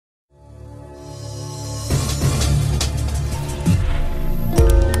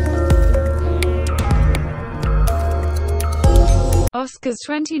Oscars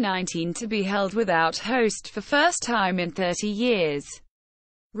 2019 to be held without host for first time in 30 years.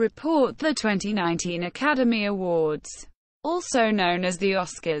 Report: the 2019 Academy Awards, also known as the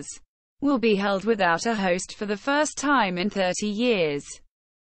Oscars, will be held without a host for the first time in 30 years.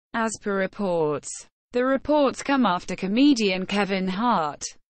 As per reports, the reports come after comedian Kevin Hart,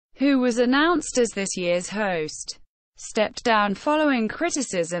 who was announced as this year's host, stepped down following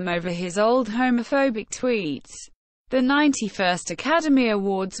criticism over his old homophobic tweets. The 91st Academy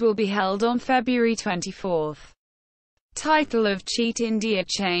Awards will be held on February 24. Title of Cheat India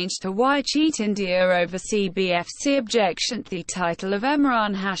changed to Why Cheat India over CBFC objection. The title of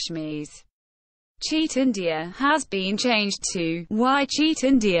Emraan Hashmi's Cheat India has been changed to Why Cheat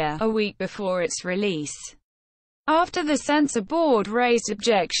India a week before its release, after the Censor Board raised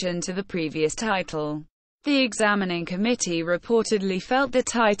objection to the previous title. The examining committee reportedly felt the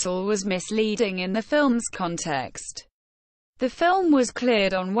title was misleading in the film's context. The film was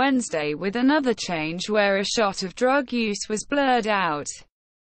cleared on Wednesday with another change where a shot of drug use was blurred out.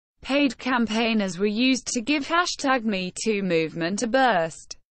 Paid campaigners were used to give #MeToo movement a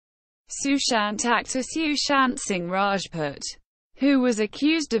burst. Sushant actor Sushant Singh Rajput, who was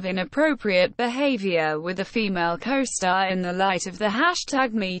accused of inappropriate behavior with a female co-star in the light of the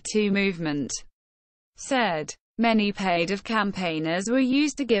 #MeToo movement, said, "Many paid campaigners were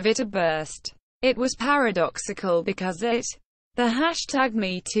used to give it a burst. It was paradoxical because the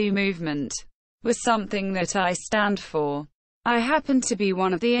 #MeToo movement was something that I stand for. I happened to be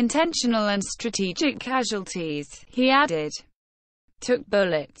one of the intentional and strategic casualties," he added. "Took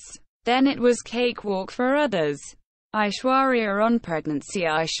bullets. Then it was cakewalk for others." Aishwarya on pregnancy.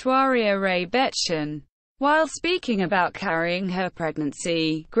 Aishwarya Rai Bachchan, while speaking about carrying her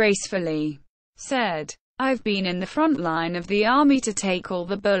pregnancy gracefully, said, "I've been in the front line of the army to take all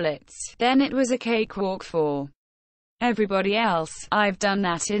the bullets. Then it was a cakewalk for everybody else. I've done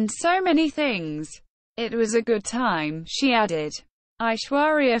that in so many things. It was a good time," she added.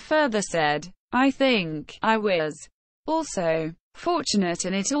 Aishwarya further said, "I think I was also fortunate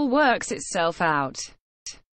and it all works itself out."